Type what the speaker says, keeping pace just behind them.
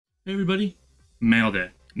Hey everybody, mail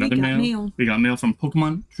day. Another We got mail. We got mail from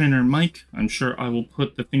Pokemon Trainer Mike. I'm sure I will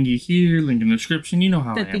put the thingy here, link in the description. You know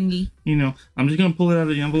how The I am. thingy. You know, I'm just gonna pull it out of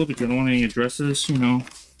the envelope because I don't want any addresses. You know,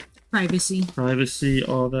 Privacy. privacy,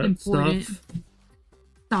 all that Important. stuff.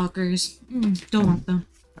 Stalkers. Don't want them.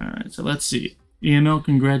 All right, so let's see. EML,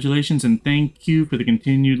 congratulations and thank you for the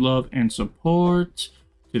continued love and support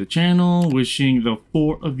to the channel. Wishing the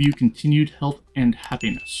 4 of you continued health and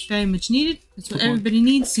happiness. Very much needed. That's what everybody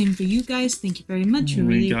needs. Same for you guys. Thank you very much. We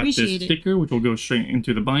really appreciate it. We got this sticker, which will go straight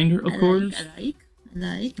into the binder, of course. I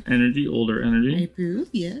like. Energy, older energy. I approve,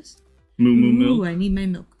 yes. Moo moo milk. Ooh, I need my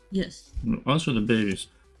milk. Yes. Also the babies.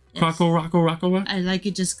 Yes. Rocco. I like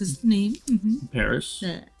it just because the name. Paris.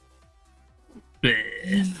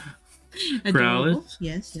 Adorable.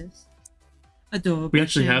 Yes. Adorable. We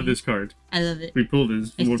actually have this card. I love it. We pulled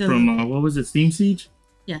this from, what was it, Steam Siege?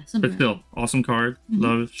 Yeah, something. But still, awesome card.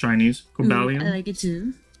 Love shinies. Cobalion. I like it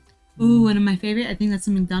too. Ooh, one of my favorite. I think that's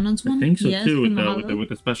the McDonald's one. I think so yes, too, with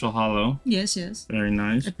the special hollow. Yes. Very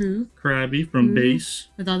nice. Approve. Krabby from base.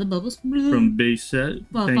 With all the bubbles. From base set.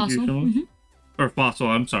 Well, Thank fossil. you so much. Or fossil,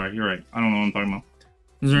 I'm sorry, you're right. I don't know what I'm talking about.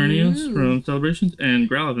 Xerneas from Celebrations. And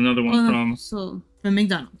Growlithe, another one from McDonald's. From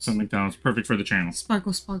McDonald's. Perfect for the channel.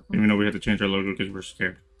 Sparkle. Even though we had to change our logo because we're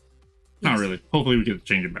scared. Yes. Not really. Hopefully we get to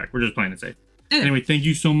change it back. We're just playing it safe. Anyway, thank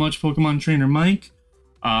you so much, Pokemon Trainer Mike.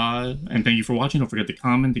 And thank you for watching. Don't forget to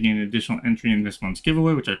comment to gain an additional entry in this month's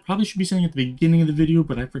giveaway, which I probably should be saying at the beginning of the video,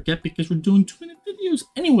 but I forget because we're doing 2-minute videos.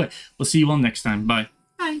 Anyway, we'll see you all next time. Bye.